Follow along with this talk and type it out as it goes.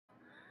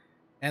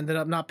ended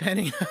up not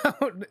panning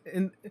out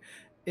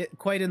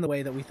quite in the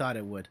way that we thought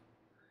it would.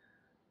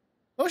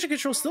 Motion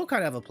control still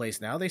kind of have a place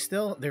now.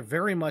 They're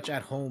very much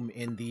at home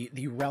in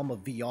the realm of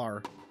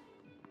VR.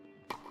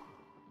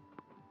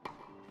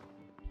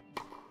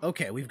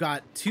 Okay, we've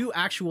got 2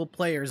 actual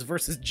players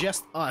versus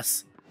just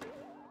us.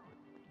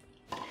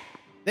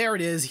 There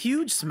it is,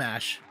 huge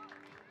smash.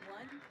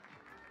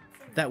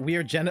 That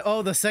weird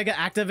oh, the Sega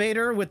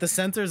activator with the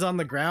sensors on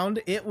the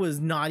ground, it was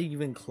not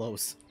even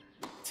close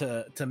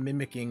to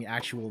mimicking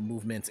actual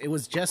movements. It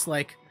was just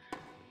like,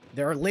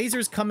 there are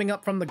lasers coming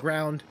up from the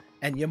ground,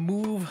 and you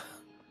move...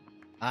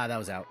 Ah, that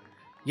was out.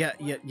 Yeah,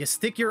 you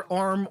stick your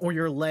arm or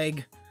your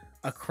leg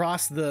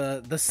across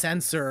the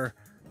sensor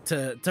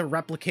to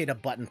replicate a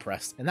button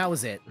press, and that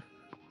was it.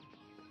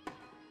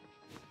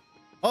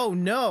 Oh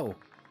no!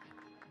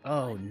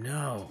 Oh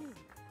no.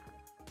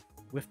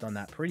 Whiffed on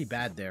that pretty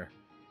bad there.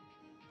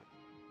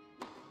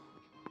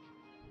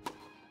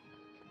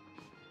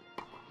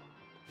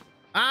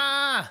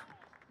 Ah!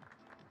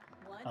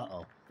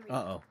 Uh-oh.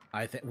 Uh-oh.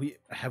 I think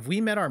have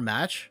we met our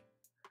match?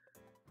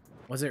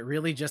 Was it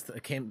really just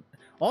came...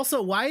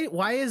 Also,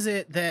 why is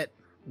it that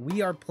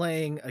we are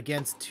playing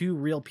against 2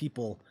 real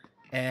people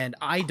and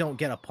I don't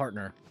get a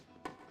partner?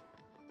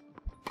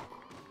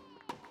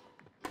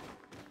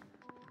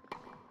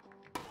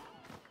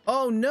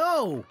 Oh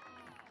no!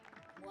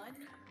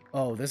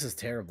 Oh, this is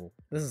terrible.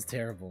 This is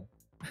terrible.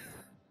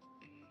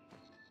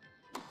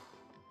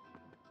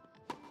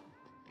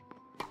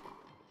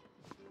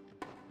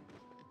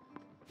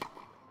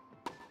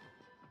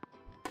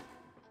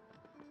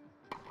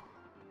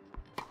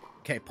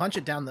 Okay, punch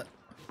it down the...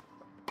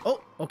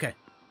 Oh, okay.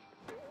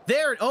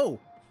 There, oh!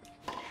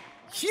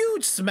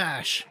 Huge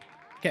smash!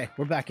 Okay,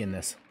 we're back in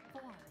this.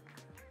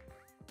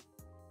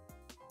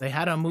 They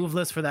had a move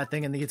list for that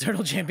thing in the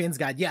Eternal Champions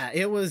Guide. Yeah,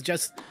 it was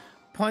just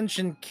punch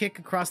and kick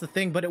across the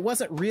thing, but it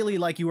wasn't really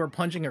like you were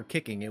punching or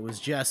kicking. It was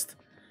just...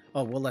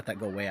 Oh, we'll let that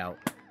go way out.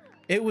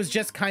 It was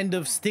just kind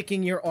of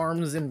sticking your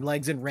arms and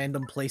legs in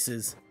random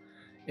places.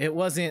 It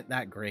wasn't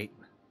that great.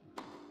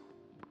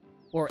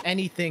 Or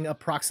anything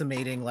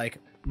approximating, like,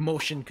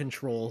 motion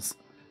controls.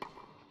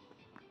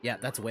 Yeah,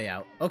 that's way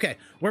out. Okay,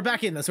 we're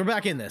back in this. We're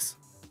back in this.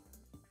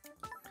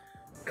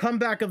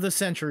 Comeback of the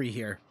century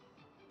here.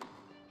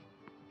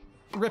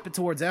 Rip it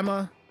towards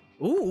Emma.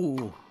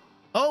 Ooh.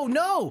 Oh,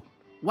 no!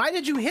 Why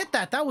did you hit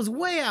that? That was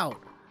way out.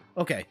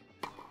 Okay.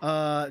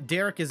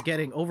 Derek is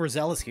getting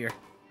overzealous here.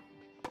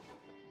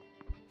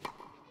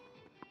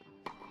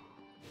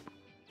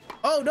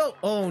 Oh, no!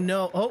 Oh,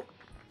 no. Oh.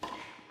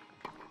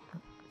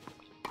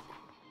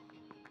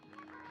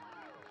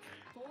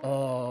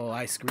 Oh,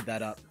 I screwed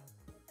that up.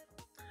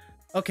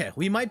 Okay,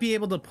 we might be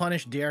able to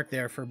punish Derek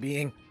there for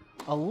being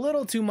a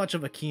little too much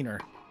of a keener.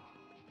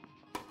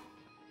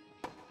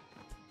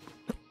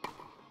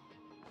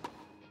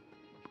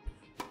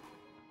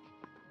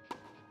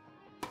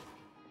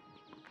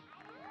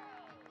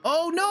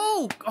 Oh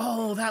no!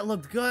 Oh, that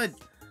looked good.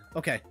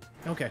 Okay,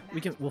 okay,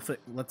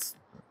 let's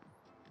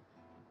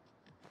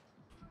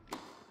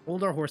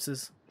hold our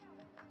horses.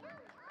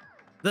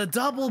 The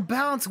double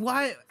bounce,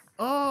 why?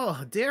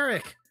 Oh,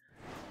 Derek.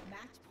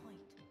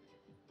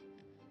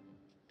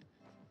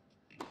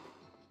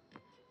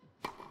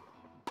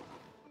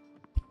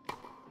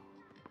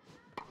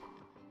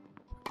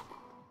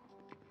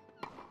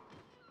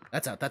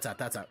 That's out, that's out,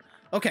 that's out.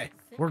 Okay,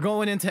 we're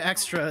going into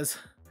extras.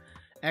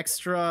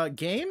 Extra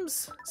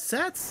games?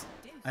 Sets?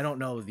 I don't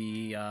know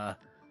the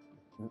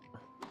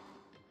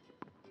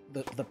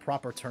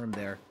proper term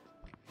there.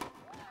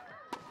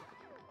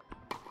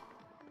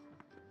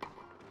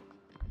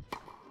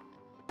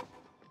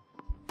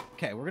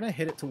 Okay, we're gonna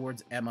hit it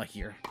towards Emma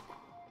here.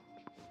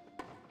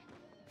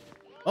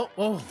 Oh,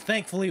 oh,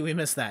 thankfully we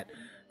missed that.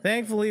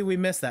 Thankfully we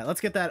missed that.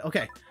 Let's get that.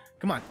 Okay,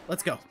 come on,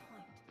 let's go.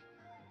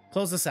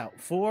 Close this out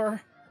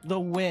for the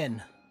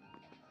win.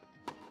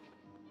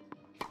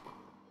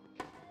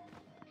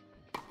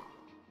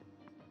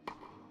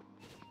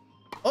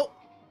 Oh!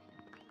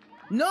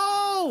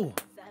 No!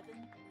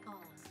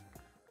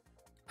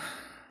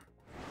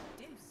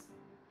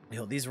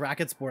 Yo, these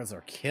racket sports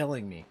are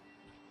killing me.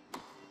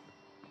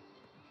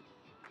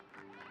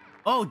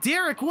 Oh,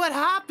 Derek, what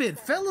happened?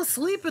 Fell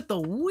asleep at the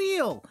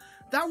wheel.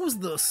 That was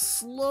the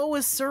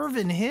slowest serve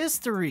in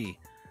history.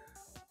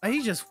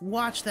 He just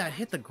watched that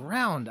hit the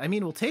ground. I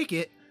mean, we'll take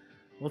it.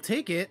 We'll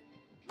take it.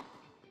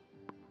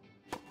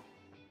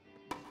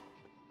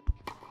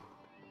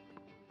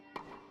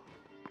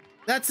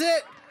 That's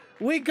it.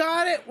 We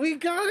got it. We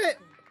got it.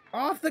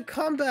 Off the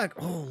comeback.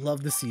 Oh,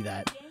 love to see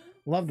that.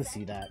 Love to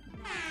see that.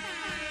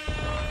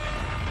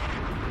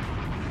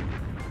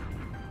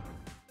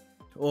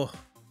 Oh.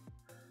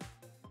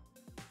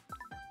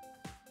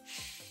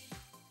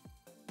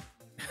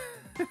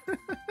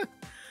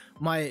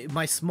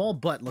 My small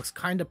butt looks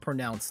kind of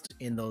pronounced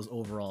in those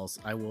overalls,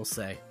 I will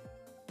say.